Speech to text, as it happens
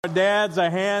Our dads a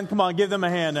hand. Come on, give them a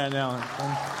hand right now.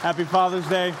 Happy Father's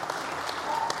Day.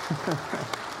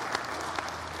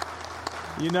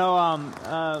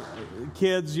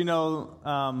 Kids,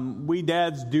 we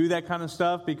dads do that kind of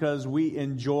stuff because we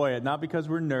enjoy it, not because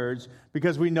we're nerds,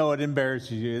 because we know it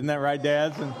embarrasses you. Isn't that right,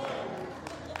 dads?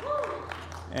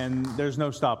 And there's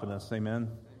no stopping us. Amen.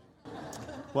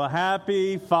 Well,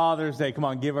 happy Father's Day. Come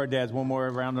on, give our dads one more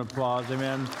round of applause.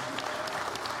 Amen.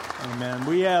 Amen.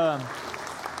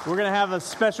 We're going to have a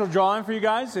special drawing for you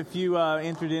guys. If you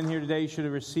entered in here today, you should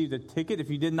have received a ticket. If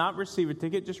you did not receive a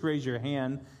ticket, just raise your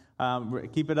hand.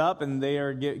 Keep it up, and they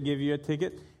give you a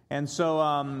ticket. And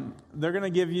so they're going to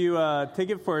give you a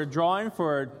ticket for a drawing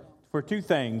for two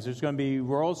things. There's going to be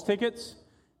Royals tickets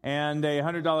and a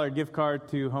 $100 gift card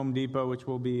to Home Depot, which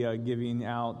we'll be giving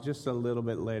out just a little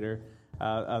bit later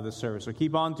of the service. So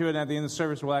keep on to it, and at the end of the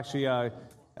service, we'll actually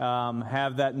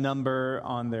have that number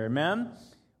on there. Amen?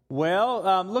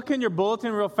 Well, look in your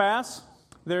bulletin real fast.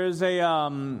 There's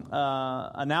an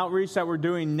outreach that we're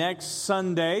doing next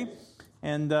Sunday,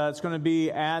 and it's going to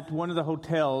be at one of the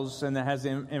hotels, and it has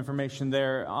information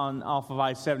there off of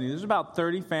I-70. There's about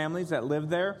 30 families that live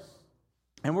there,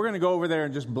 and we're going to go over there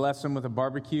and just bless them with a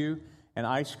barbecue and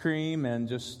ice cream and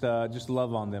just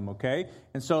love on them, okay?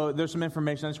 And so there's some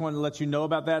information. I just wanted to let you know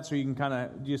about that so you can kind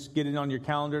of just get it on your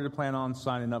calendar to plan on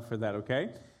signing up for that, okay?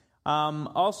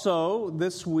 Also,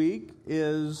 this week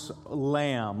is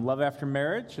LAM, Love After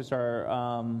Marriage. It's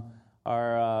our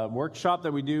workshop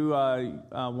that we do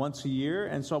once a year.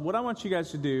 And so what I want you guys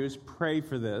to do is pray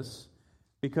for this,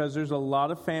 because there's a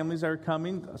lot of families that are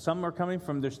coming. Some are coming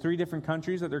from, there's 3 different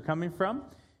countries that they're coming from.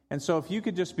 And so if you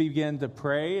could just begin to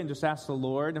pray and just ask the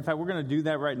Lord. In fact, we're going to do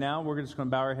that right now. We're just going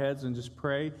to bow our heads and just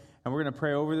pray. And we're going to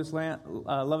pray over this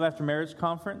Love After Marriage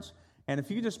conference. And if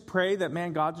you could just pray that,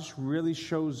 man, God just really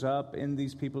shows up in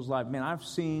these people's lives. Man, I've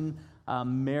seen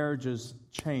marriages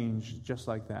change just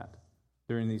like that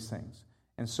during these things.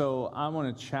 And so I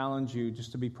want to challenge you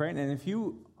just to be praying. And if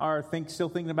you are still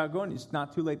thinking about going, it's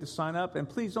not too late to sign up. And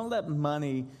please don't let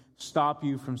money stop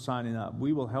you from signing up.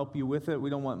 We will help you with it. We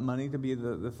don't want money to be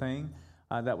the thing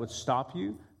that would stop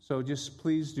you. So just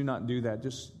please do not do that.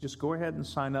 Just go ahead and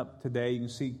sign up today. You can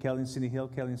see Kelly and Cindy Hill.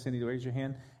 Kelly and Cindy, raise your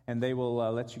hand, and they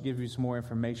will give you some more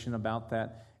information about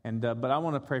that. And but I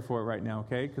want to pray for it right now,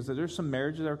 okay? Because there's some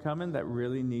marriages that are coming that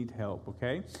really need help,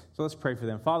 okay? So let's pray for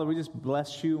them. Father, we just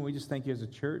bless you, and we just thank you as a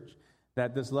church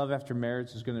that this Love After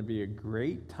Marriage is going to be a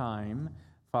great time.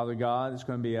 Father God, it's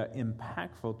going to be an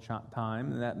impactful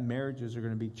time, and that marriages are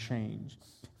going to be changed.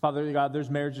 Father God, there's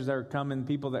marriages that are coming,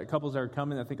 couples that are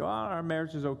coming that think, our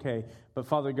marriage is okay. But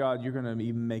Father God, you're going to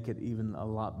even make it even a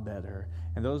lot better.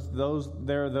 And there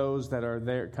are those that are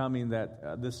there coming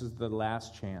that this is the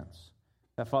last chance.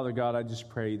 That Father God, I just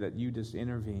pray that you just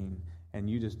intervene and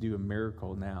you just do a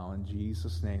miracle now in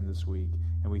Jesus' name this week.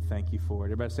 And we thank you for it.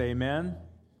 Everybody say amen?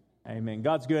 Amen.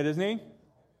 God's good, isn't he?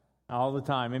 All the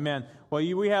time. Amen. Well,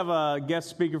 we have a guest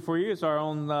speaker for you. It's our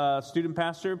own student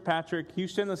pastor, Patrick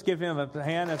Houston. Let's give him a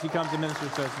hand as he comes to minister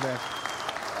to us today.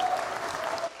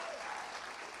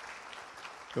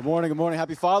 Good morning. Good morning.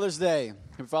 Happy Father's Day.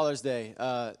 Happy Father's Day.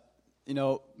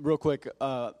 Real quick,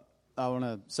 I want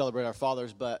to celebrate our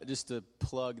fathers, but just to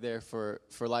plug there for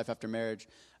Life After Marriage.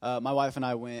 My wife and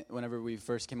I went whenever we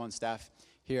first came on staff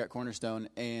here at Cornerstone,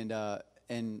 and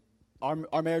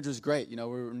our marriage was great. We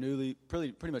were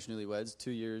pretty much newlyweds,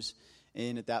 2 years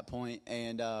in at that point,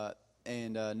 and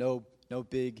no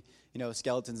big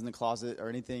skeletons in the closet or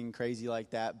anything crazy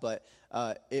like that. But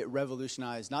it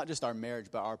revolutionized not just our marriage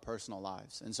but our personal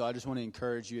lives. And so I just want to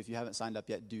encourage you, if you haven't signed up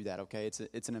yet, do that. Okay,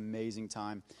 it's an amazing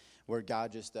time where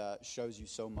God just shows you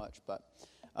so much. But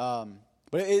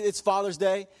it's Father's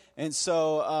Day, and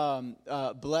so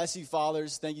bless you,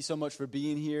 fathers. Thank you so much for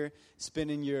being here,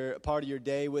 spending your part of your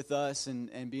day with us,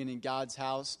 and being in God's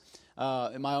house.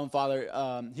 And my own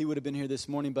father, he would have been here this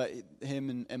morning, but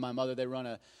him and my mother, they run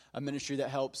a ministry that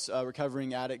helps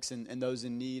recovering addicts and those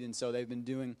in need, and so they've been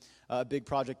doing a big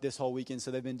project this whole weekend,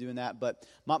 so they've been doing that. But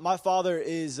my father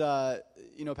is,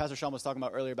 Pastor Sean was talking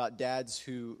about earlier about dads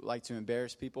who like to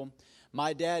embarrass people.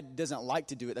 My dad doesn't like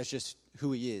to do it. That's just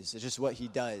who he is. It's just what he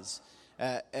does.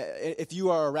 If you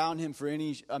are around him for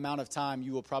any amount of time,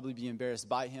 you will probably be embarrassed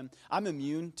by him. I'm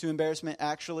immune to embarrassment,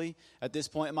 actually, at this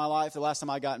point in my life. The last time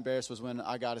I got embarrassed was when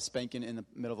I got a spanking in the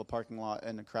middle of a parking lot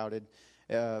in a crowded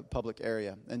public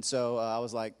area. And so I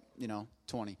was like,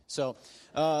 20. So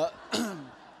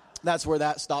that's where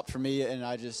that stopped for me, and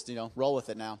I just, roll with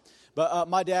it now. But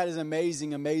my dad is an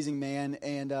amazing, amazing man,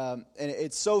 and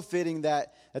it's so fitting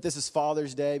that this is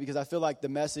Father's Day, because I feel like the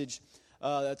message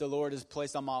that the Lord has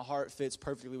placed on my heart fits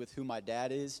perfectly with who my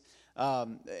dad is.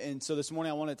 And so this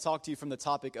morning I want to talk to you from the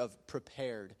topic of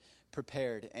prepared.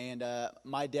 And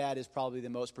my dad is probably the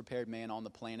most prepared man on the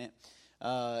planet.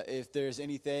 If there's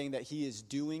anything that he is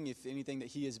doing, if anything that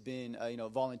he has been,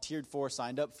 volunteered for,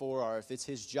 signed up for, or if it's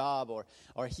his job,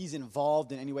 or he's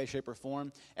involved in any way, shape, or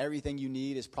form, everything you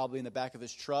need is probably in the back of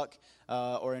his truck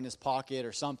or in his pocket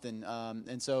or something.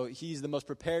 And so he's the most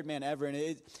prepared man ever. And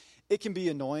it can be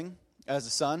annoying as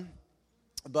a son,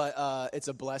 but it's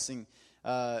a blessing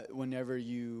whenever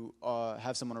you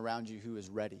have someone around you who is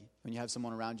ready, when you have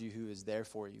someone around you who is there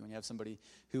for you, when you have somebody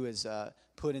who has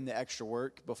put in the extra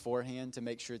work beforehand to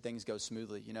make sure things go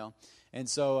smoothly, And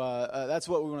so that's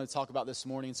what we want to talk about this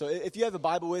morning. So if you have a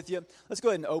Bible with you, let's go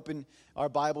ahead and open our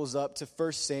Bibles up to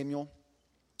 1 Samuel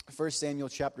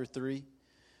chapter 3.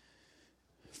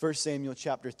 1 Samuel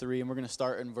chapter 3, and we're going to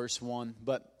start in verse 1.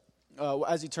 But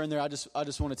as you turn there, I just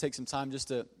want to take some time just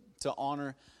to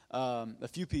honor a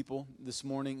few people this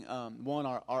morning. One,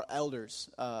 our elders.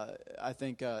 I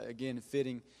think, again,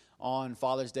 fitting on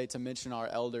Father's Day to mention our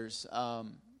elders.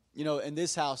 In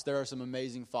this house, there are some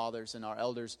amazing fathers, and our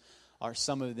elders are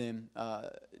some of them.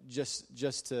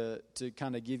 Just to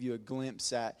kind of give you a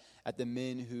glimpse at the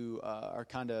men who are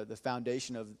kind of the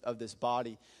foundation of this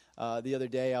body. The other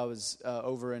day, I was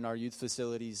over in our youth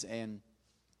facilities, and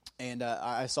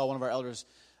I saw one of our elders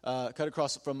cut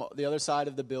across from the other side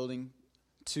of the building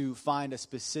to find a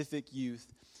specific youth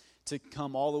to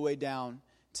come all the way down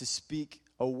to speak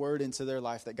a word into their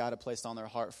life that God had placed on their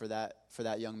heart for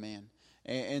that young man.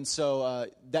 And so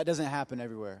that doesn't happen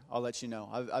everywhere. I'll let you know.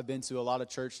 I've been to a lot of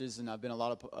churches, and I've been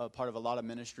part of a lot of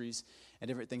ministries and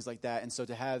different things like that. And so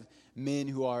to have men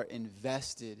who are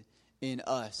invested in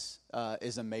us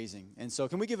is amazing. And so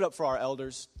can we give it up for our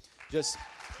elders? Just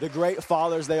the great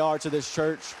fathers they are to this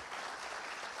church.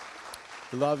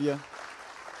 We love you.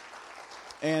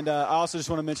 And I also just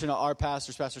want to mention our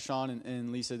pastors, Pastor Sean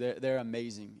and Lisa. They're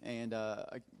amazing, and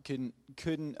I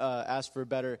couldn't ask for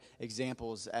better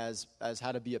examples as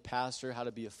how to be a pastor, how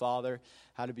to be a father,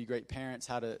 how to be great parents,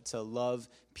 how to love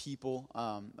people.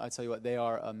 I tell you what, they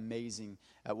are amazing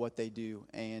at what they do,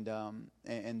 and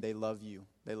they love you.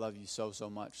 They love you so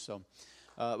much. So,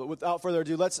 but without further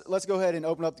ado, let's go ahead and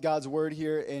open up God's word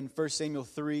here in 1 Samuel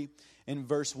 3 in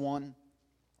verse 1,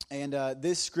 and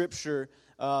this scripture.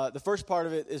 The first part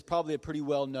of it is probably a pretty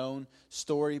well-known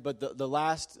story, but the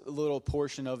last little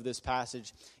portion of this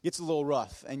passage gets a little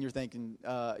rough, and you're thinking,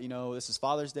 this is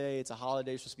Father's Day, it's a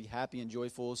holiday, you're supposed to be happy and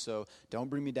joyful, so don't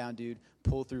bring me down, dude,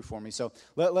 pull through for me. So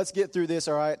let's get through this,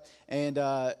 all right,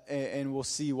 and we'll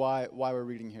see why we're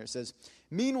reading here. It says,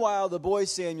 "Meanwhile, the boy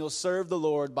Samuel served the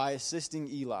Lord by assisting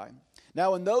Eli.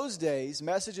 Now in those days,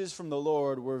 messages from the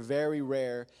Lord were very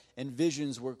rare, and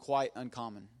visions were quite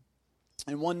uncommon.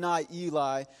 And one night,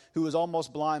 Eli, who was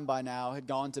almost blind by now, had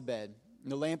gone to bed.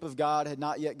 And the lamp of God had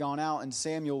not yet gone out, and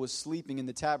Samuel was sleeping in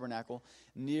the tabernacle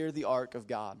near the ark of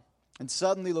God. And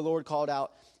suddenly the Lord called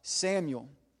out, 'Samuel.'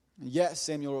 And 'Yes,'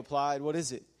 Samuel replied, 'What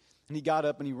is it?' And he got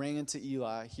up and he ran to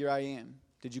Eli. 'Here I am.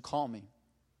 Did you call me?'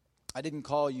 'I didn't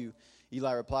call you,'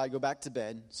 Eli replied. 'Go back to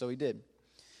bed.' So he did.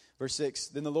 Verse 6,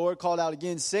 then the Lord called out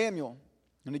again, 'Samuel.'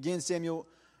 And again Samuel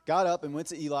got up and went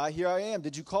to Eli. 'Here I am.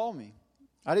 Did you call me?'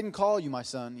 'I didn't call you, my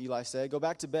son,' Eli said. 'Go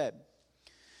back to bed.'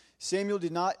 Samuel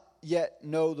did not yet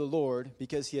know the Lord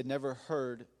because he had never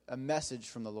heard a message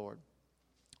from the Lord.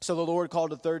 So the Lord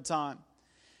called a third time.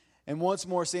 And once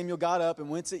more Samuel got up and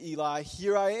went to Eli.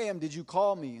 'Here I am. Did you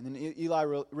call me?' And then Eli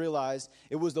realized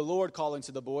it was the Lord calling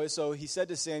to the boy. So he said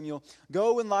to Samuel,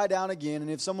 'Go and lie down again. And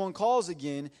if someone calls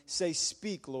again, say,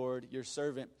 "Speak, Lord, your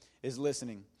servant is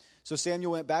listening." So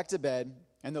Samuel went back to bed.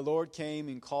 And the Lord came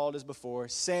and called as before,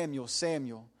 'Samuel,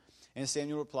 Samuel.' And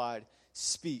Samuel replied,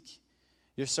 'Speak,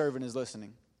 your servant is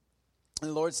listening.'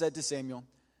 And the Lord said to Samuel,"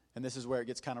 and this is where it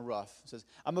gets kind of rough. It says,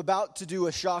 "I'm about to do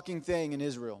a shocking thing in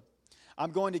Israel.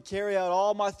 I'm going to carry out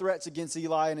all my threats against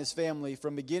Eli and his family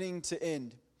from beginning to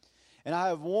end. And I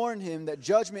have warned him that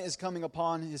judgment is coming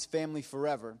upon his family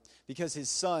forever because his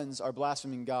sons are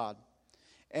blaspheming God.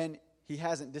 And he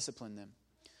hasn't disciplined them.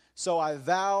 So I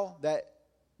vow that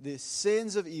the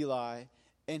sins of Eli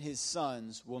and his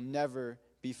sons will never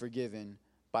be forgiven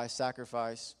by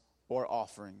sacrifice or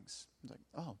offerings." It's like,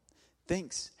 oh,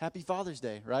 thanks. Happy Father's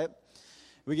Day, right?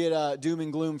 We get doom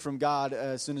and gloom from God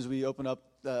as soon as we open up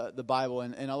the Bible.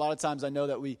 And a lot of times I know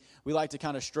that we like to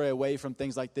kind of stray away from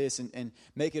things like this and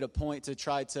make it a point to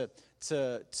try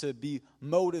to be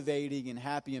motivating and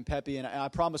happy and peppy. And I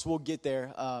promise we'll get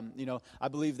there. I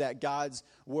believe that God's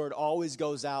word always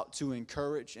goes out to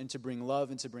encourage and to bring love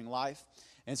and to bring life.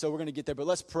 And so we're going to get there. But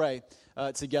let's pray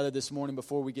together this morning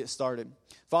before we get started.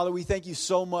 Father, we thank you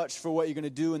so much for what you're going to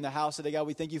do in the house today, God.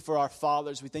 We thank you for our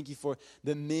fathers. We thank you for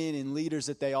the men and leaders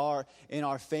that they are in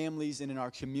our families and in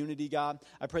our community, God.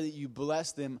 I pray that you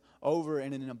bless them over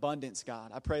and in abundance,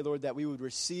 God. I pray, Lord, that we would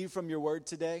receive from your word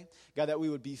today. God, that we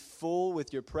would be full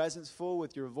with your presence, full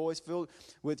with your voice, filled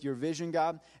with your vision,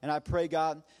 God. And I pray,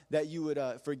 God, that you would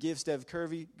forgive Steph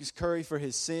Curry for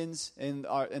his sins in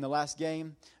the last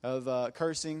game of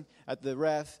cursing at the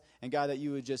ref. And God, that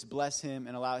you would just bless him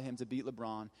and allow him to beat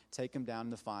LeBron, take him down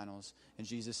in the finals. In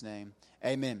Jesus' name,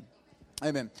 amen.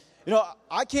 Amen. You know,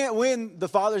 I can't win the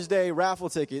Father's Day raffle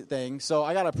ticket thing, so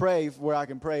I got to pray where I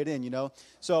can pray it in, you know.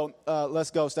 So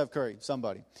let's go, Steph Curry,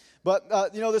 somebody. But,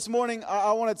 this morning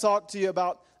I want to talk to you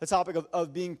about the topic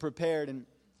of being prepared. And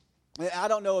I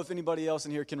don't know if anybody else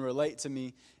in here can relate to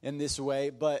me in this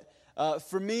way, but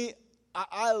for me,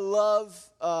 I love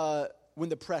when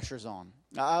the pressure's on.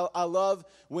 I love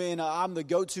when I'm the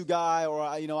go-to guy, or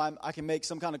I can make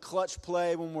some kind of clutch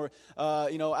play when we're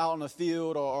out on the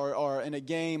field or in a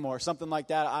game or something like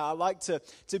that. I like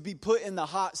to be put in the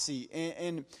hot seat,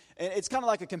 and it's kind of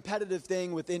like a competitive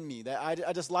thing within me that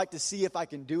I just like to see if I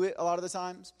can do it a lot of the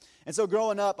times. And so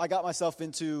growing up, I got myself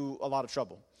into a lot of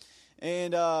trouble,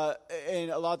 and a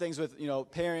lot of things with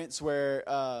parents where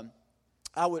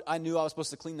I knew I was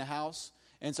supposed to clean the house.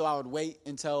 And so I would wait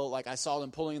until I saw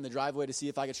them pulling in the driveway to see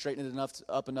if I could straighten it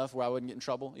up enough where I wouldn't get in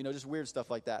trouble. Just weird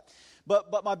stuff like that.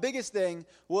 But my biggest thing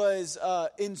was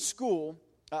in school,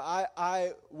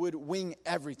 I would wing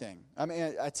everything. I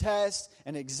mean, a test,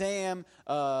 an exam,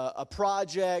 a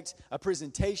project, a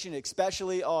presentation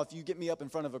especially. Oh, if you get me up in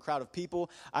front of a crowd of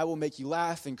people, I will make you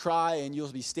laugh and cry, and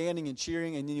you'll be standing and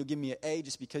cheering, and then you'll give me an A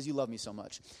just because you love me so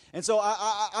much. And so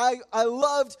I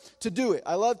loved to do it.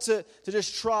 I loved to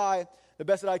just try the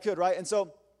best that I could, right? And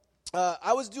so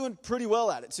I was doing pretty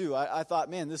well at it, too. I thought,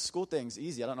 man, this school thing's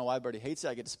easy. I don't know why everybody hates it.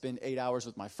 I get to spend 8 hours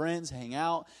with my friends, hang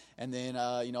out, and then,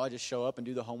 I just show up and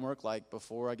do the homework,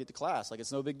 before I get to class.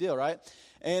 It's no big deal, right?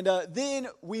 And then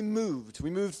we moved.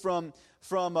 We moved from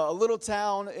a little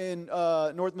town in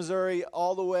North Missouri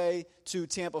all the way to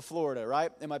Tampa, Florida,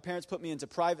 right? And my parents put me into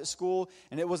private school,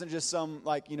 and it wasn't just some,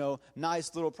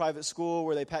 nice little private school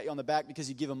where they pat you on the back because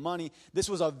you give them money. This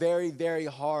was a very, very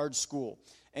hard school.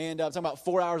 And I'm talking about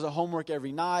 4 hours of homework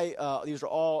every night. These were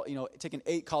all, taking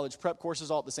 8 college prep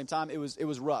courses all at the same time. It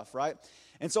was rough, right?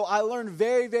 And so I learned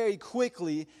very, very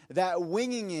quickly that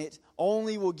winging it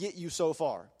only will get you so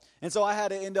far. And so I had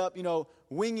to end up,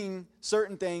 winging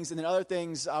certain things, and then other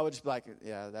things I would just be like,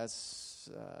 yeah, that's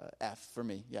F for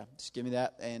me. Yeah, just give me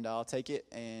that, and I'll take it,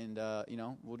 and,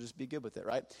 we'll just be good with it,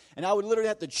 right? And I would literally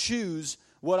have to choose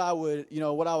what I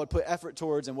would put effort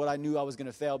towards and what I knew I was going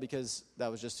to fail, because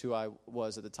that was just who I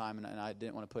was at the time, and I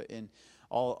didn't want to put in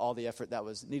all the effort that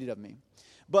was needed of me.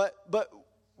 But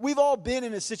we've all been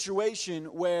in a situation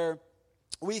where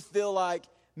we feel like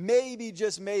maybe,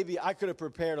 just maybe, I could have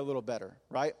prepared a little better,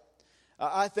 right?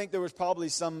 I think there was probably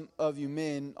some of you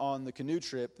men on the canoe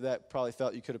trip that probably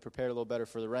felt you could have prepared a little better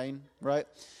for the rain, right?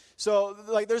 So,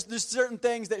 there's certain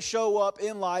things that show up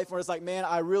in life where it's like, man,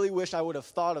 I really wish I would have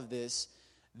thought of this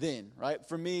then, right?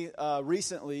 For me,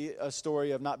 recently, a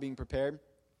story of not being prepared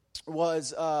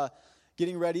was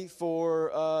getting ready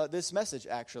for this message,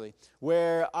 actually,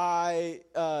 where I,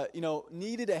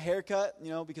 needed a haircut,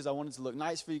 because I wanted to look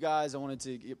nice for you guys. I wanted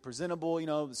to get presentable,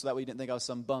 so that way you didn't think I was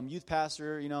some bum youth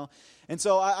pastor, And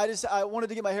so I wanted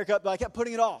to get my haircut, but I kept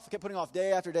putting it off. I kept putting it off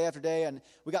day after day after day, and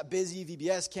we got busy.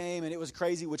 VBS came, and it was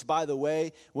crazy, which, by the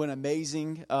way, went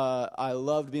amazing. I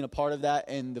loved being a part of that,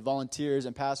 and the volunteers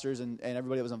and pastors and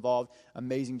everybody that was involved.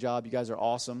 Amazing job. You guys are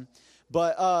awesome.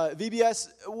 But VBS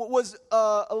was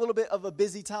a little bit of a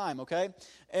busy time, okay?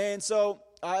 And so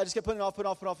I just kept putting it off.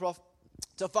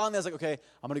 So finally I was like, okay,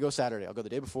 I'm going to go Saturday. I'll go the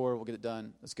day before. We'll get it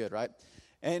done. That's good, right?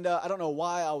 And I don't know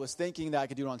why I was thinking that I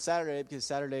could do it on Saturday, because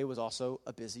Saturday was also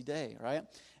a busy day, right?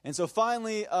 And so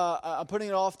finally I'm putting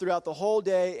it off throughout the whole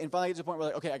day, and finally I get to the point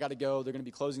where okay, I got to go. They're going to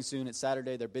be closing soon. It's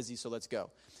Saturday. They're busy, so let's go.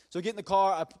 So we get in the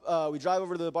car. We drive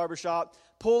over to the barbershop,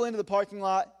 pull into the parking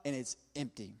lot, and it's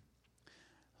empty.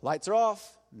 Lights are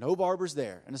off, no barber's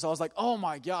there. And so I was like, oh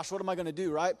my gosh, what am I going to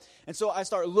do, right? And so I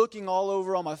start looking all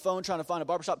over on my phone trying to find a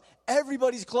barbershop.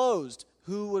 Everybody's closed.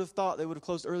 Who would have thought they would have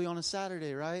closed early on a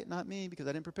Saturday, right? Not me, because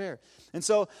I didn't prepare. And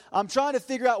so I'm trying to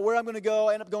figure out where I'm going to go.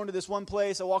 I end up going to this one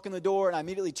place. I walk in the door, and I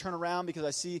immediately turn around because I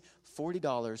see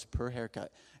 $40 per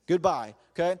haircut. Goodbye,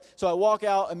 okay? So I walk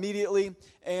out immediately,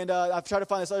 and I've tried to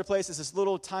find this other place. It's this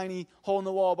little tiny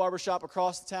hole-in-the-wall barbershop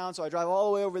across the town. So I drive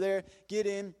all the way over there, get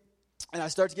in, and I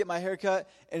start to get my hair cut,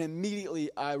 and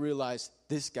immediately I realize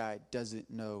this guy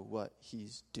doesn't know what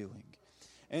he's doing.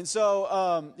 And so,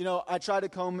 I try to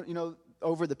comb,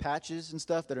 over the patches and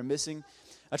stuff that are missing.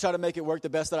 I try to make it work the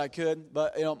best that I could.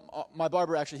 But, my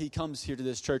barber, actually, he comes here to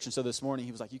this church. And so this morning,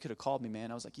 he was like, you could have called me,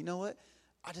 man. I was like, you know what?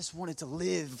 I just wanted to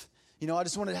live. I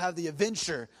just wanted to have the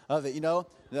adventure of it,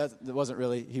 That wasn't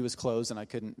really, he was closed and I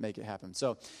couldn't make it happen.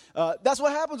 So that's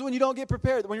what happens when you don't get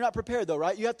prepared, when you're not prepared though,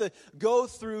 right? You have to go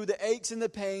through the aches and the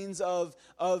pains of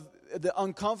the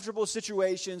uncomfortable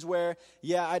situations where,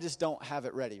 I just don't have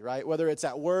it ready, right? Whether it's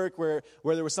at work where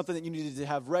there was something that you needed to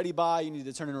have ready by, you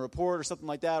needed to turn in a report or something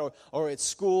like that, or it's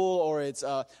school, or it's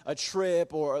a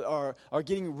trip, or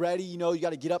getting ready, you got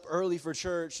to get up early for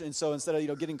church, and so instead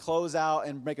of, getting clothes out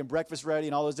and making breakfast ready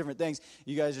and all those different things,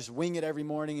 you guys just wing it every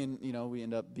morning, and, we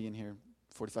end up being here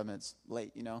 45 minutes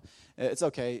late, It's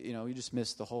okay, you just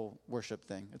missed the whole worship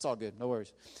thing. It's all good, no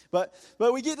worries. But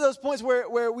we get to those points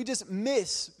where we just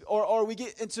miss, or we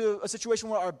get into a situation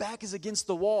where our back is against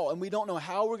the wall, and we don't know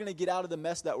how we're going to get out of the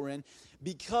mess that we're in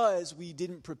because we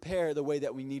didn't prepare the way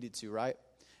that we needed to, right?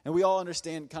 And we all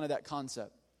understand kind of that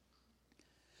concept.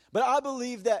 But I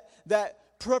believe that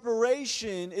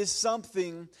preparation is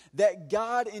something that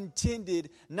God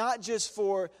intended not just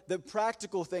for the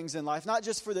practical things in life, not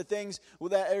just for the things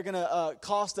that are going to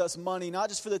cost us money, not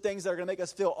just for the things that are going to make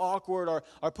us feel awkward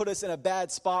or put us in a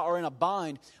bad spot or in a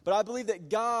bind, but I believe that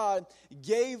God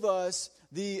gave us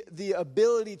the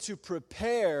ability to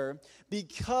prepare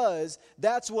because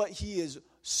that's what He is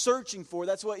searching for,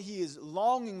 that's what He is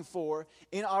longing for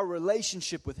in our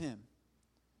relationship with Him.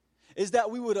 Is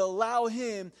that we would allow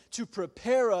Him to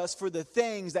prepare us for the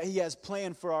things that He has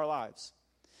planned for our lives.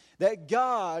 That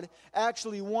God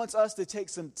actually wants us to take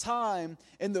some time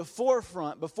in the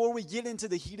forefront before we get into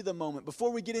the heat of the moment,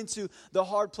 before we get into the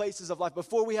hard places of life,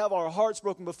 before we have our hearts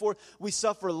broken, before we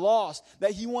suffer loss,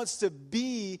 that He wants to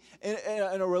be in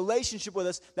a relationship with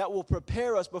us that will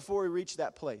prepare us before we reach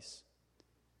that place.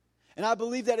 And I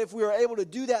believe that if we are able to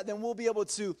do that, then we'll be able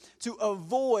to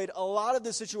avoid a lot of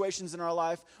the situations in our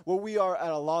life where we are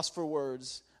at a loss for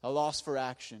words, a loss for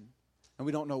action, and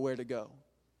we don't know where to go.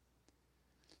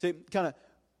 See, kind of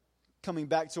coming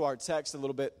back to our text a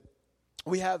little bit,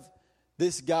 we have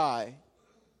this guy,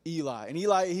 Eli. And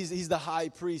Eli, he's the high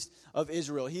priest of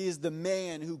Israel. He is the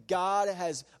man who God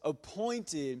has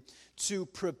appointed to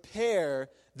prepare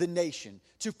the nation,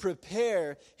 to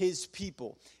prepare His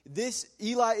people. This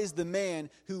Eli is the man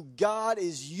who God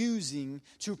is using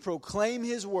to proclaim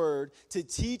His word, to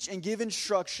teach and give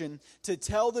instruction, to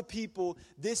tell the people,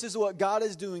 this is what God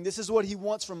is doing, this is what He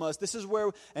wants from us, this is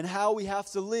where and how we have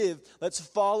to live. Let's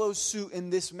follow suit in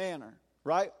this manner,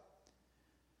 right?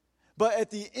 But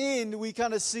at the end, we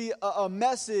kind of see a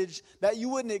message that you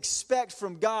wouldn't expect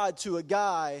from God to a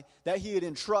guy that He had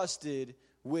entrusted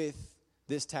with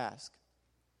this task.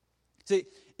 See,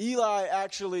 Eli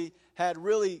actually had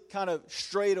really kind of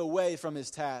strayed away from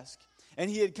his task. And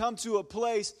he had come to a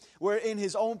place where in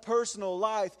his own personal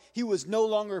life, he was no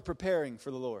longer preparing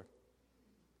for the Lord.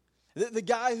 The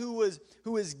guy who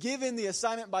was given the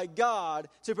assignment by God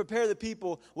to prepare the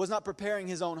people was not preparing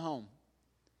his own home.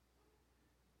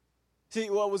 See,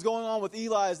 what was going on with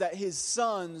Eli is that his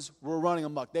sons were running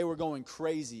amok. They were going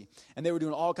crazy, and they were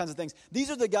doing all kinds of things. These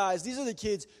are the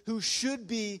kids who should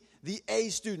be the A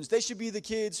students. They should be the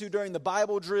kids who during the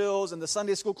Bible drills and the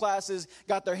Sunday school classes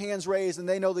got their hands raised and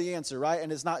they know the answer, right?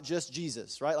 And it's not just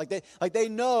Jesus, right? Like they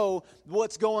know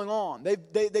what's going on.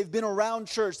 They've been around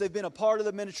church. They've been a part of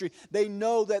the ministry. They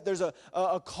know that there's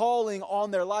a calling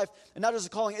on their life, and not just a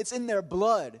calling, it's in their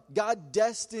blood. God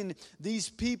destined these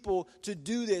people to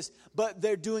do this, but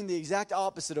they're doing the exact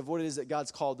opposite of what it is that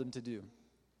God's called them to do.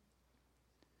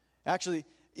 Actually,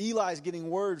 Eli's getting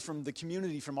word from the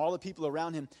community, from all the people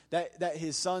around him, that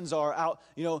his sons are out,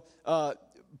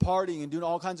 partying and doing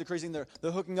all kinds of crazy things.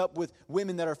 They're hooking up with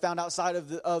women that are found outside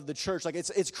of the church. Like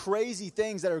it's crazy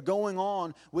things that are going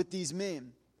on with these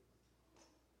men.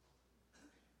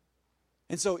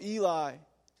 And so Eli,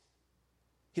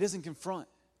 he doesn't confront.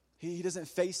 He doesn't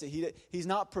face it. He's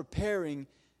not preparing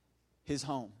his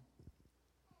home.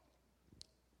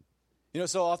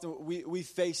 So often we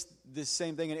face this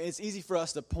same thing, and it's easy for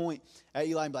us to point at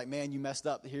Eli and be like, man, you messed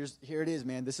up. Here it is,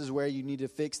 man. This is where you need to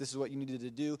fix. This is what you needed to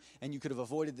do, and you could have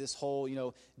avoided this whole,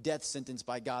 death sentence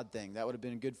by God thing. That would have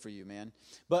been good for you, man.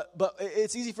 But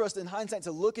it's easy for us, in hindsight,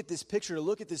 to look at this picture, to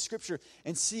look at this scripture,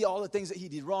 and see all the things that he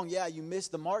did wrong. Yeah, you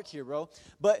missed the mark here, bro.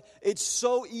 But it's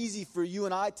so easy for you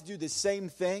and I to do the same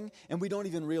thing, and we don't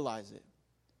even realize it.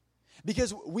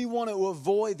 Because we want to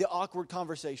avoid the awkward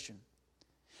conversation.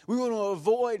 We want to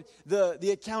avoid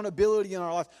the accountability in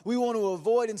our life. We want to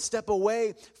avoid and step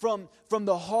away from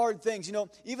the hard things. You know,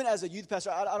 even as a youth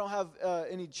pastor, I don't have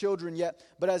any children yet,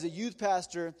 but as a youth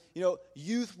pastor, you know,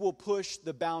 youth will push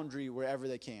the boundary wherever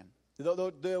they can.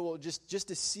 They will just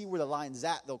to see where the line's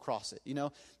at, they'll cross it, you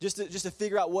know. Just to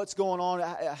figure out what's going on,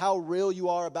 how real you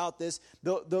are about this,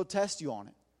 they'll test you on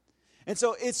it. And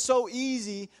so it's so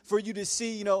easy for you to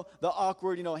see, you know, the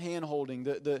awkward, you know, hand holding,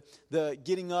 the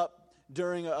getting up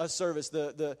during a service,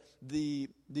 the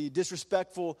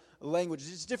disrespectful language,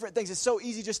 just different things. It's so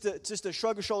easy just to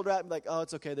shrug a shoulder at and be like, oh,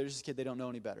 it's okay, they're just a kid, they don't know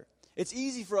any better. It's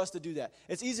easy for us to do that.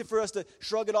 It's easy for us to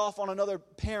shrug it off on another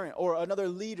parent or another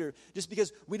leader just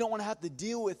because we don't want to have to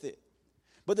deal with it.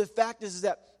 But the fact is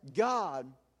that God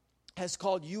has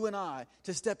called you and I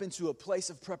to step into a place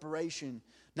of preparation,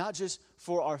 not just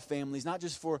for our families, not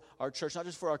just for our church, not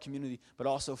just for our community, but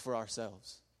also for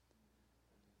ourselves.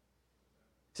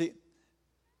 See,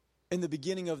 in the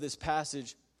beginning of this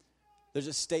passage, there's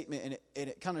a statement, and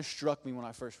it kind of struck me when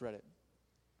I first read it.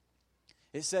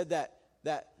 It said that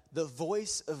the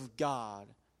voice of God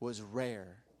was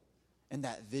rare, and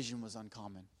that vision was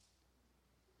uncommon.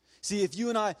 See,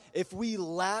 if we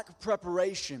lack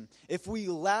preparation, if we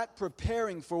lack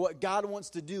preparing for what God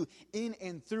wants to do in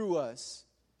and through us,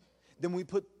 then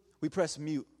we press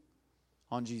mute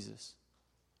on Jesus.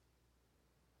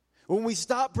 When we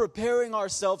stop preparing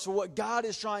ourselves for what God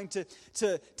is trying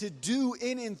to do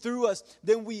in and through us,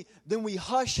 then we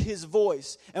hush His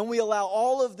voice, and we allow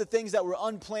all of the things that were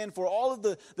unplanned for, all of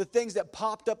the things that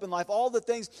popped up in life, all the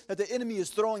things that the enemy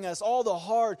is throwing at us, all the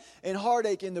hard and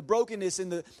heartache and the brokenness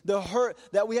and the hurt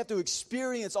that we have to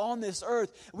experience on this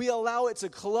earth, we allow it to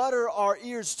clutter our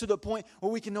ears to the point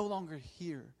where we can no longer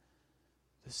hear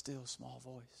the still small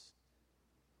voice.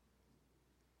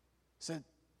 Said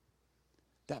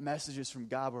that messages from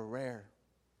God were rare.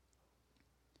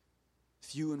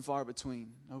 Few and far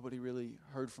between. Nobody really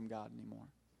heard from God anymore.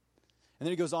 And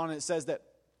then he goes on and it says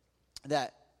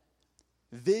that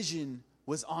vision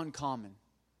was uncommon.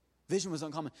 Vision was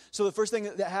uncommon. So the first thing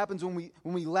that happens when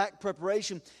we lack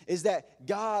preparation is that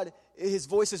God, His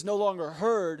voice is no longer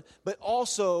heard, but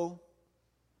also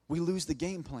we lose the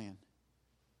game plan.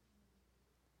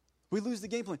 We lose the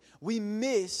game plan. We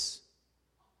miss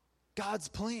God's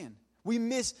plan. We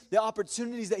miss the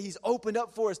opportunities that He's opened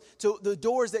up for us, to the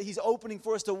doors that He's opening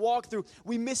for us to walk through.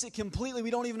 We miss it completely.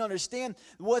 We don't even understand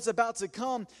what's about to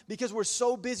come because we're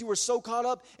so busy, we're so caught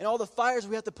up in all the fires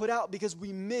we have to put out because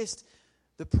we missed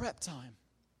the prep time.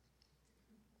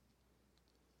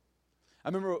 I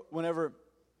remember whenever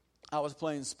I was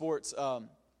playing sports,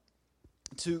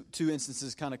 two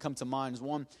instances kind of come to mind.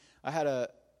 One, I had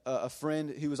a friend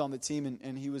who was on the team,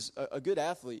 and he was a good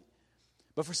athlete.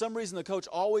 But for some reason, the coach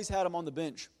always had him on the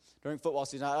bench during football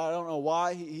season. I don't know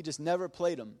why. He just never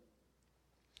played him.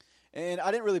 And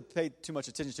I didn't really pay too much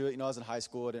attention to it. You know, I was in high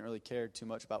school. I didn't really care too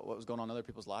much about what was going on in other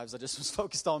people's lives. I just was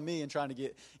focused on me and trying to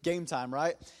get game time,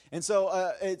 right? And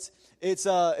so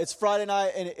it's Friday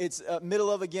night, and it's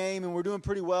middle of a game, and we're doing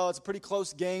pretty well. It's a pretty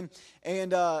close game.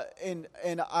 And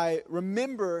I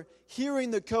remember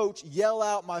hearing the coach yell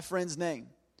out my friend's name.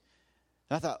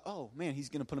 And I thought, oh, man, he's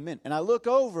going to put him in. And I look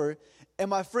over, and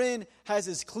my friend has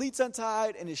his cleats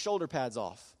untied and his shoulder pads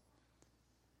off.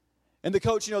 And the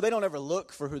coach, you know, they don't ever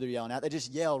look for who they're yelling at. They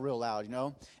just yell real loud, you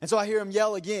know. And so I hear him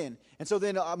yell again. And so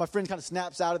then my friend kind of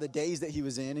snaps out of the daze that he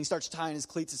was in. And he starts tying his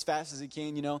cleats as fast as he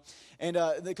can, you know. And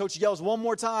the coach yells one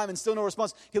more time and still no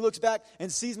response. He looks back and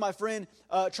sees my friend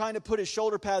trying to put his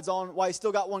shoulder pads on while he's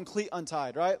still got one cleat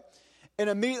untied, right? And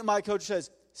immediately my coach says,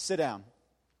 sit down.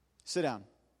 Sit down.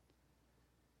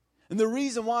 And the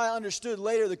reason why I understood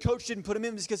later the coach didn't put him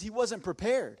in is because he wasn't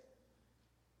prepared.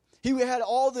 He had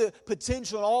all the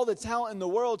potential and all the talent in the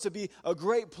world to be a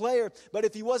great player, but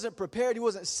if he wasn't prepared, he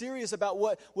wasn't serious about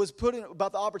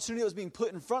about the opportunity that was being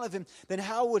put in front of him, then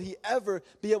how would he ever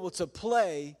be able to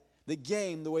play the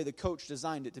game the way the coach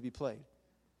designed it to be played?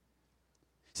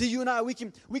 See, you and I, we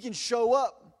can show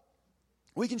up.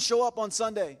 We can show up on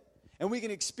Sunday. And we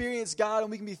can experience God, and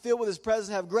we can be filled with His presence,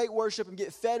 have great worship, and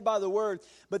get fed by the Word.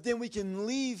 But then we can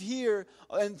leave here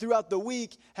and throughout the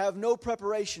week have no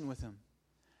preparation with Him.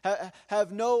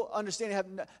 Have no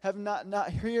understanding, have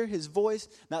not hear His voice,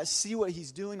 not see what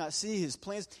He's doing, not see His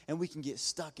plans, and we can get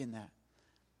stuck in that.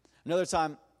 Another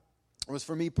time was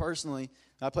for me personally.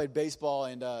 I played baseball,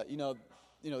 and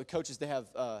the coaches they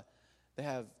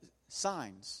have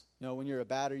signs. You know, when you're a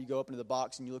batter, you go up into the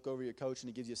box and you look over your coach and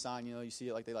he gives you a sign. You know, you see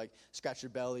it like they scratch their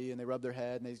belly and they rub their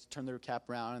head and they turn their cap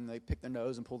around and they pick their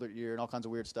nose and pull their ear and all kinds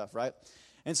of weird stuff, right?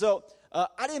 And so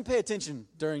I didn't pay attention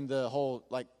during the whole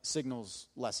signals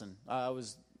lesson. I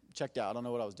was checked out. I don't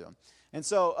know what I was doing. And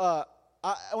so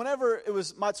whenever it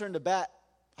was my turn to bat,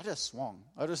 I just swung.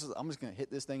 I'm just going to hit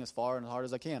this thing as far and as hard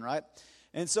as I can, right?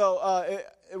 And so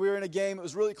we were in a game. It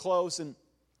was really close, and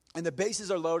the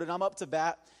bases are loaded. I'm up to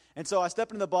bat. And so I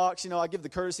step into the box, I give the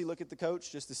courtesy look at the coach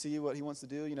just to see what he wants to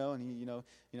do, and he,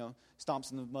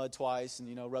 stomps in the mud twice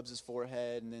and, rubs his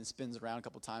forehead and then spins around a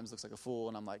couple times, looks like a fool.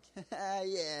 And I'm like,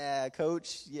 yeah,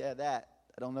 coach, yeah, that.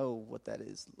 I don't know what that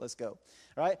is. Let's go,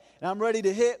 right? And I'm ready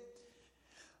to hit.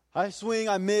 I swing,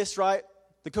 I miss, right?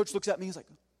 The coach looks at me, he's like,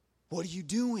 what are you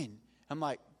doing? I'm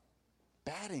like,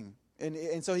 batting.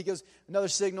 And so he gives another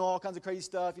signal, all kinds of crazy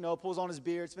stuff, pulls on his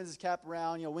beard, spins his cap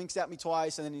around, winks at me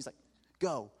twice, and then he's like,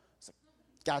 go. It's like,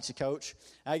 gotcha, coach.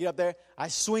 And I get up there, I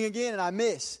swing again, and I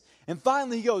miss. And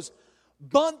finally he goes,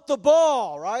 bunt the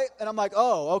ball, right? And I'm like,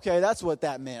 oh, okay, that's what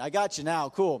that meant. I got you now.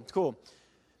 Cool.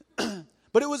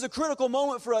 But it was a critical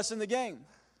moment for us in the game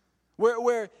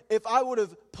where if I would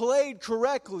have played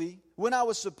correctly when I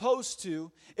was supposed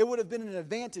to, it would have been an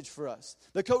advantage for us.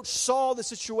 The coach saw the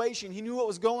situation. He knew what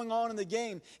was going on in the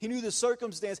game. He knew the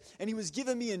circumstance, and he was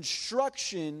giving me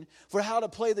instruction for how to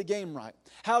play the game right,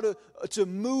 how to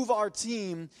move our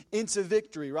team into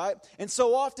victory, right? And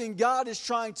so often God is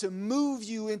trying to move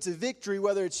you into victory,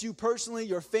 whether it's you personally,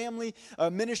 your family,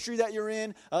 a ministry that you're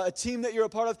in, a team that you're a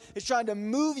part of. It's trying to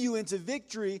move you into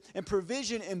victory and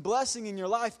provision and blessing in your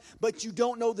life, but you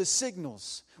don't know the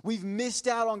signals. We've missed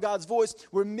out on God's voice.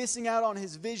 We're missing out on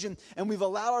His vision. And we've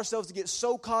allowed ourselves to get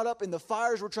so caught up in the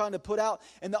fires we're trying to put out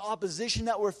and the opposition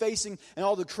that we're facing and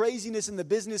all the craziness in the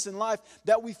business and life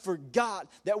that we forgot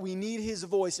that we need His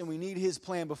voice and we need His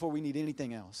plan before we need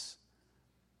anything else.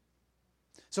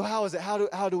 So how is it?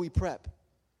 How do we prep?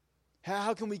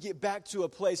 How can we get back to a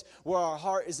place where our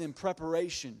heart is in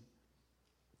preparation?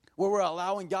 Where we're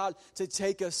allowing God to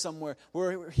take us somewhere.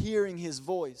 Where we're hearing His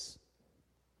voice.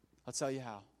 I'll tell you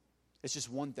how. It's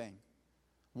just one thing.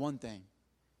 One thing.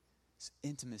 It's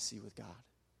intimacy with God.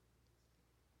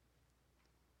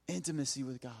 Intimacy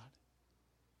with God.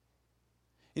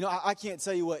 I can't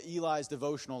tell you what Eli's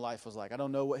devotional life was like. I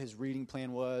don't know what his reading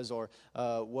plan was or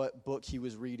what book he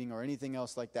was reading or anything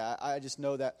else like that. I just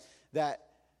know that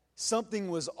something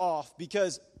was off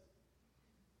because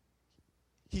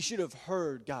he should have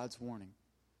heard God's warning.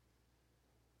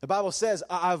 The Bible says,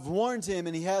 I've warned him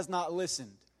and he has not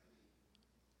listened.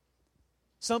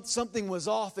 Something was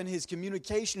off in his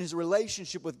communication, his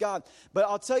relationship with God. But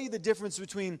I'll tell you the difference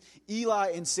between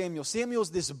Eli and Samuel. Samuel's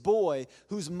this boy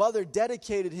whose mother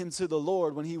dedicated him to the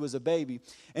Lord when he was a baby.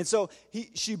 And so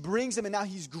she brings him, and now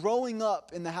he's growing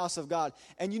up in the house of God.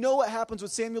 And you know what happens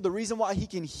with Samuel? The reason why he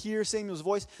can hear Samuel's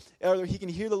voice, or he can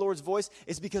hear the Lord's voice,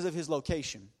 is because of his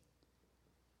location.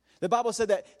 The Bible said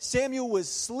that Samuel was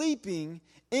sleeping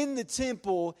in the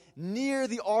temple near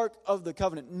the Ark of the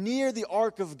Covenant, near the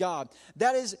Ark of God.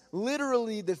 That is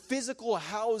literally the physical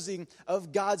housing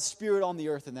of God's Spirit on the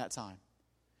earth in that time.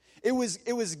 It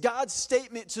was God's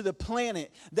statement to the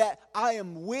planet that I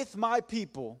am with my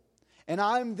people, and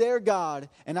I'm their God,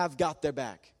 and I've got their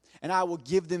back. And I will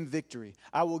give them victory.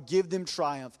 I will give them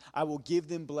triumph. I will give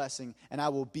them blessing, and I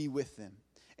will be with them.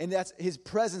 And that's his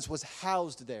presence was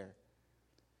housed there.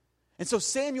 And so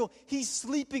Samuel, he's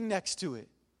sleeping next to it.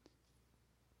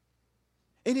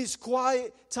 In his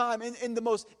quiet time, in the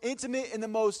most intimate, in the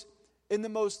most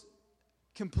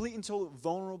complete and total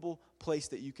vulnerable place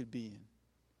that you could be in.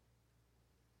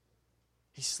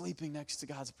 He's sleeping next to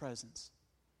God's presence.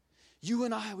 You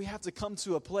and I, we have to come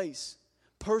to a place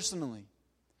personally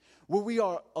where we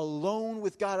are alone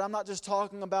with God. I'm not just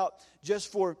talking about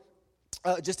just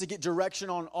to get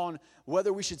direction on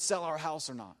whether we should sell our house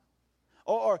or not.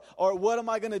 Or what am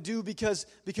I going to do because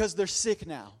they're sick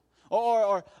now?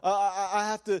 Or I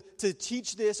have to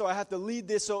teach this, or I have to lead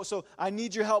this, so I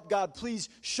need your help, God. Please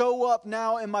show up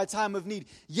now in my time of need.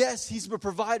 Yes, He's a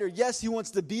provider. Yes, He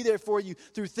wants to be there for you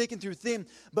through thick and through thin.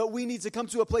 But we need to come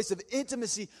to a place of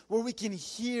intimacy where we can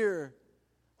hear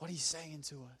what He's saying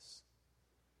to us.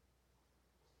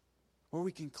 Where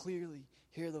we can clearly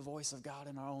hear the voice of God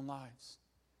in our own lives.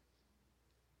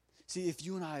 See,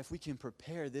 if we can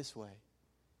prepare this way,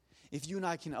 if you and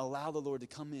I can allow the Lord to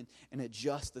come in and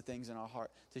adjust the things in our heart,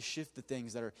 to shift the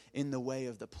things that are in the way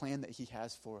of the plan that He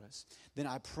has for us, then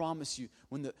I promise you,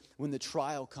 when the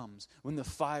trial comes, when the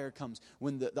fire comes,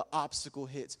 when the obstacle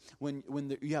hits, when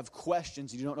you have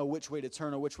questions, you don't know which way to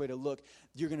turn or which way to look,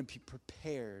 you're going to be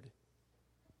prepared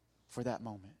for that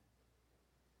moment.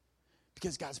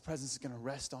 Because God's presence is going to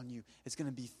rest on you. It's going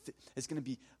to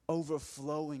be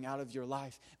overflowing out of your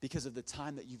life because of the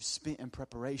time that you've spent in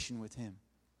preparation with Him.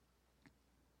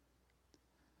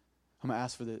 I'm going to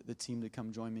ask for the team to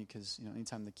come join me because,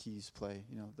 anytime the keys play,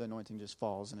 the anointing just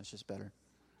falls and it's just better.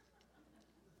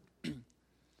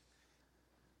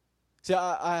 See,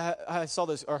 I saw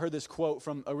this or heard this quote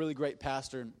from a really great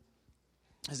pastor.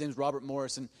 His name's Robert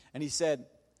Morris, and he said,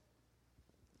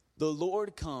 "The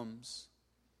Lord comes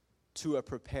to a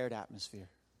prepared atmosphere."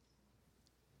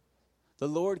 The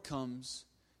Lord comes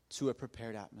to a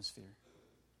prepared atmosphere.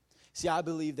 See, I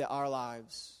believe that our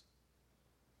lives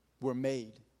were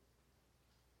made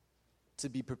to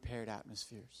be prepared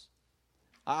atmospheres.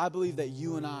 I believe that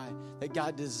you and I, that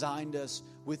God designed us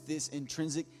with this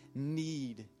intrinsic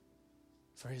need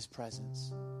for His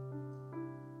presence.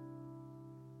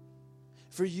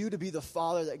 For you to be the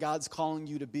father that God's calling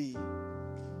you to be,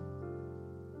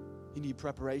 you need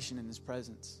preparation in His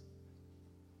presence.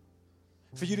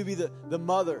 For you to be the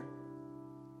mother,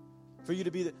 for you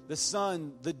to be the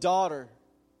son, the daughter,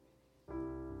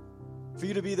 for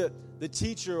you to be the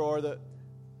teacher or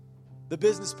the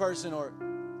business person or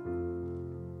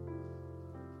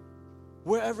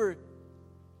wherever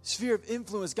sphere of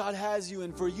influence God has you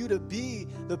in, for you to be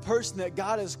the person that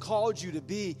God has called you to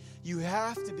be, you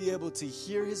have to be able to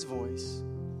hear His voice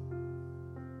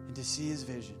and to see His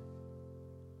vision.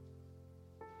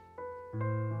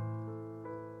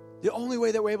 The only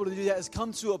way that we're able to do that is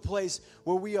come to a place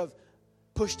where we have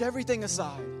pushed everything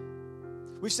aside.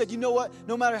 We said, you know what?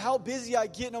 No matter how busy I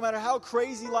get, no matter how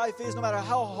crazy life is, no matter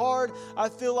how hard I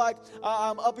feel like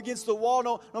I'm up against the wall,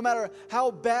 no matter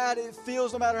how bad it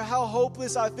feels, no matter how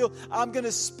hopeless I feel, I'm going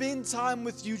to spend time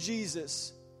with you,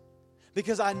 Jesus,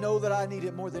 because I know that I need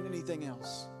it more than anything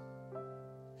else.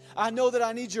 I know that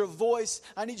I need your voice,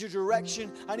 I need your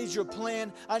direction, I need your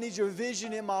plan, I need your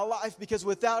vision in my life, because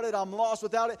without it, I'm lost.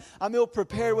 Without it, I'm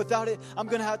ill-prepared. Without it, I'm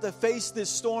going to have to face this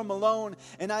storm alone.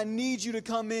 And I need you to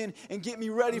come in and get me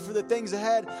ready for the things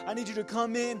ahead. I need you to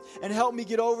come in and help me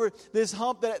get over this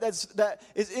hump that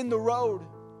is in the road.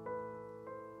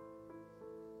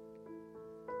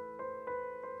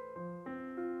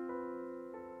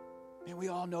 And we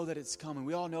all know that it's coming.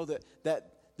 We all know that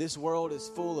this world is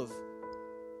full of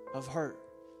hurt.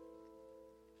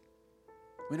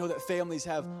 We know that families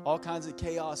have all kinds of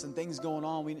chaos and things going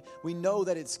on. We know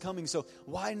that it's coming. So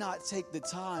why not take the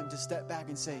time to step back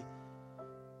and say,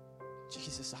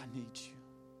 Jesus, I need you.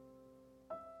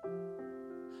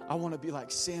 I want to be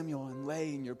like Samuel and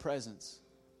lay in your presence.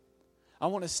 I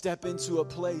want to step into a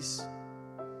place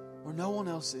where no one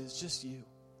else is, just you.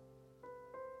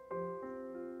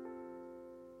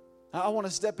 I want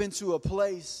to step into a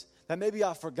place that maybe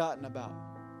I've forgotten about.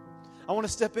 I want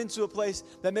to step into a place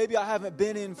that maybe I haven't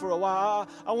been in for a while.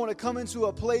 I want to come into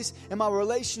a place in my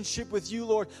relationship with you,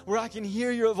 Lord, where I can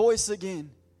hear your voice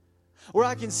again, where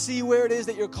I can see where it is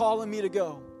that you're calling me to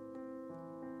go.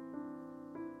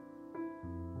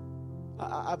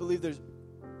 I believe there's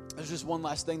just one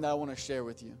last thing that I want to share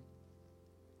with you.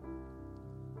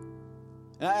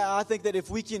 And I think that if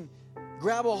we can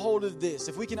grab a hold of this,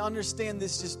 if we can understand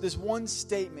this one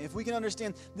statement, if we can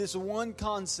understand this one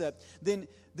concept, then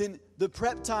the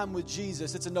prep time with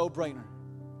Jesus, it's a no-brainer.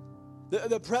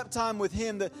 The prep time with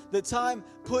Him, the time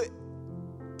put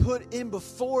in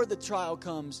before the trial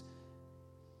comes,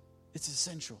 it's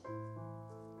essential.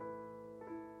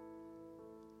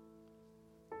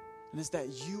 And it's that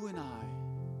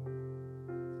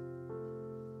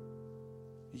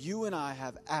you and I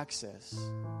have access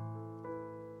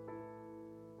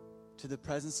to the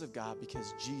presence of God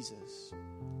because Jesus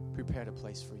prepared a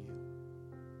place for you.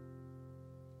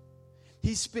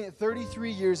 He spent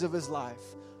 33 years of His life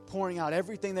pouring out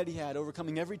everything that He had,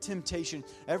 overcoming every temptation,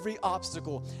 every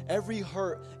obstacle, every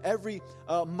hurt, every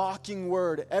mocking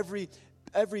word, every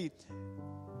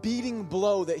beating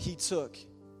blow that He took,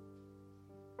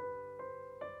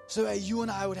 so that you and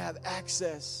I would have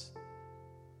access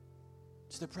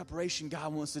to the preparation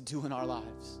God wants to do in our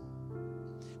lives.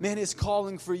 Man, His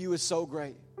calling for you is so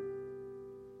great.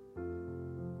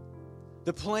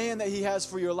 The plan that He has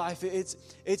for your life, it's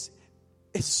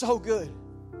so good.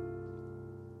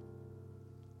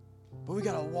 But we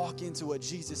got to walk into what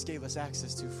Jesus gave us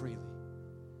access to freely.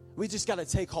 We just got to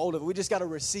take hold of it. We just got to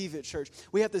receive it, church.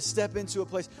 We have to step into a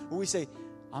place where we say,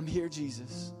 I'm here,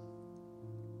 Jesus.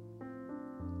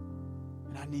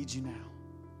 And I need you now.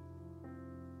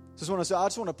 I just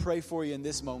want to pray for you in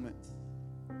this moment.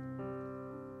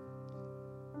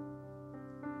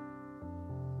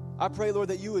 I pray, Lord,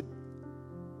 that you would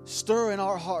stir in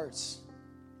our hearts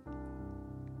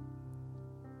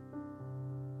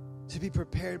to be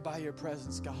prepared by your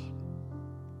presence, God.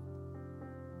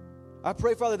 I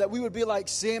pray, Father, that we would be like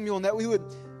Samuel and that we would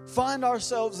find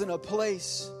ourselves in a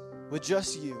place with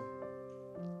just you.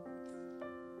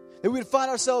 That we would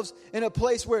find ourselves in a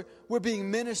place where we're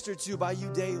being ministered to by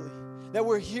you daily. that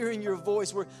we're hearing your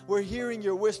voice, we're hearing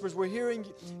your whispers, we're hearing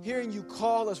you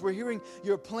call us, we're hearing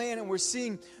your plan, and we're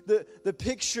seeing the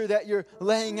picture that you're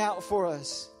laying out for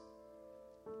us.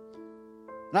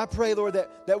 And I pray, Lord,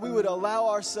 that we would allow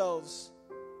ourselves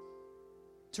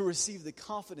to receive the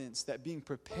confidence that being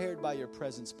prepared by your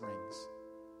presence brings.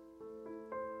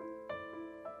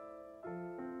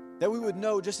 That we would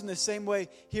know, just in the same way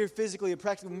here physically and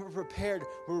practically, when we're prepared,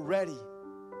 we're ready,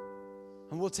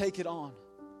 and we'll take it on.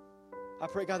 I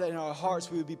pray, God, that in our hearts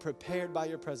we would be prepared by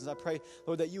your presence. I pray,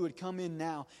 Lord, that you would come in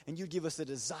now and you'd give us the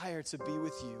desire to be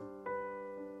with you.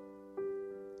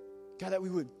 God, that we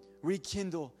would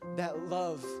rekindle that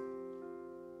love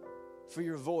for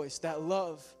your voice, that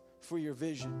love for your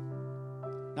vision.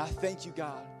 And I thank you,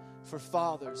 God, for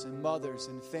fathers and mothers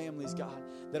and families, God,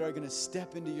 that are going to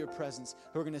step into your presence,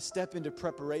 who are going to step into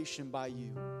preparation by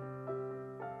you.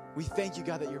 We thank you,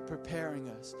 God, that you're preparing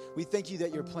us. We thank you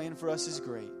that your plan for us is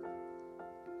great.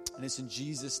 And it's in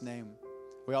Jesus' name.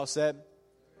 We all said,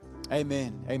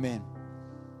 amen. Amen.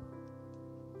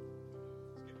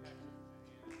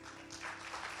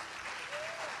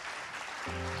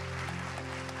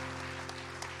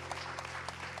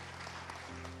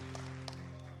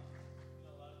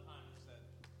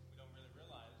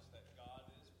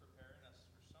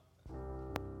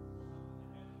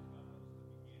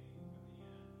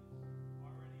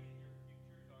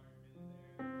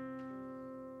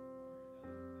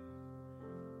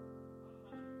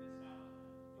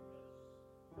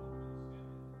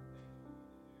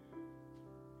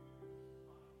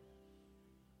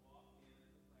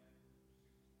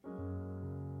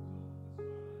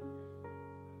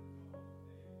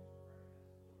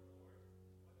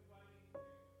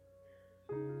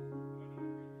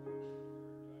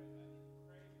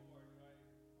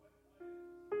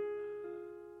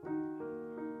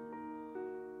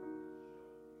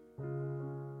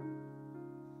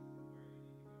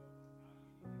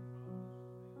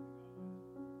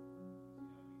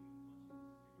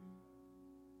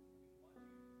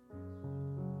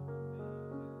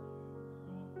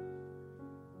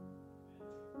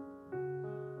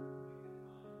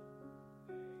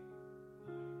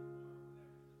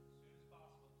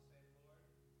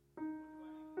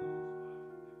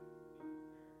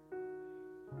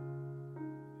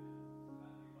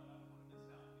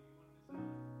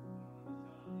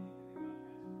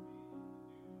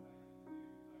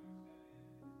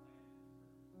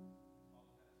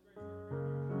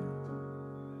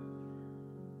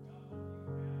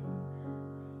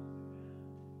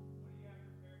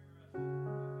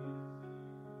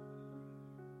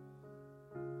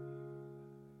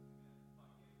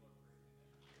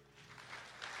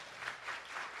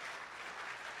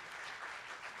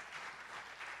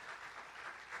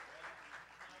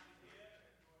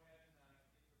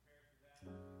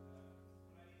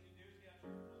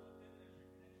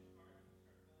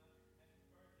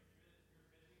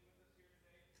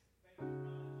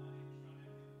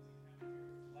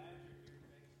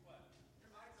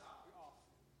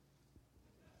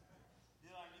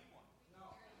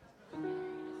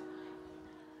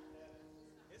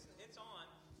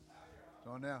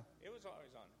 On now. It was always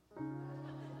on.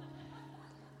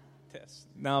 Test.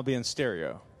 Now I'll be in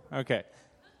stereo. Okay.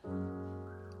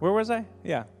 Where was I?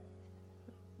 Yeah.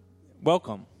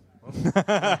 Welcome.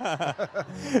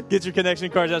 Get your connection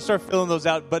cards out. Start filling those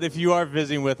out. But if you are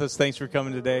visiting with us, thanks for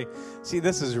coming today. See,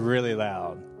 this is really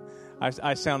loud.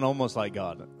 I sound almost like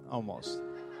God. Almost.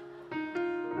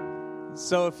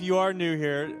 So if you are new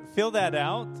here, fill that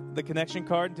out, the connection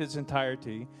card in its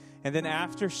entirety. And then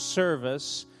after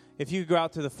service, if you go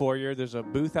out to the foyer, there's a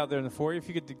booth out there in the foyer. If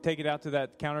you could take it out to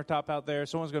that countertop out there,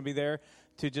 someone's going to be there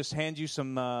to just hand you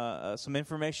some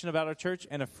information about our church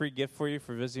and a free gift for you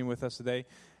for visiting with us today.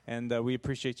 And we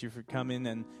appreciate you for coming.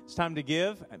 And it's time to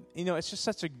give. You know, it's just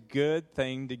such a good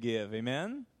thing to give.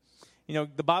 Amen? You know,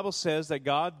 the Bible says that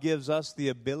God gives us the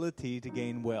ability to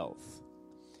gain wealth.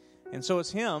 And so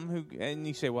it's Him who, and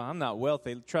you say, well, I'm not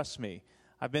wealthy. Trust me.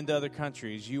 I've been to other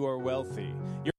countries. You are wealthy. You're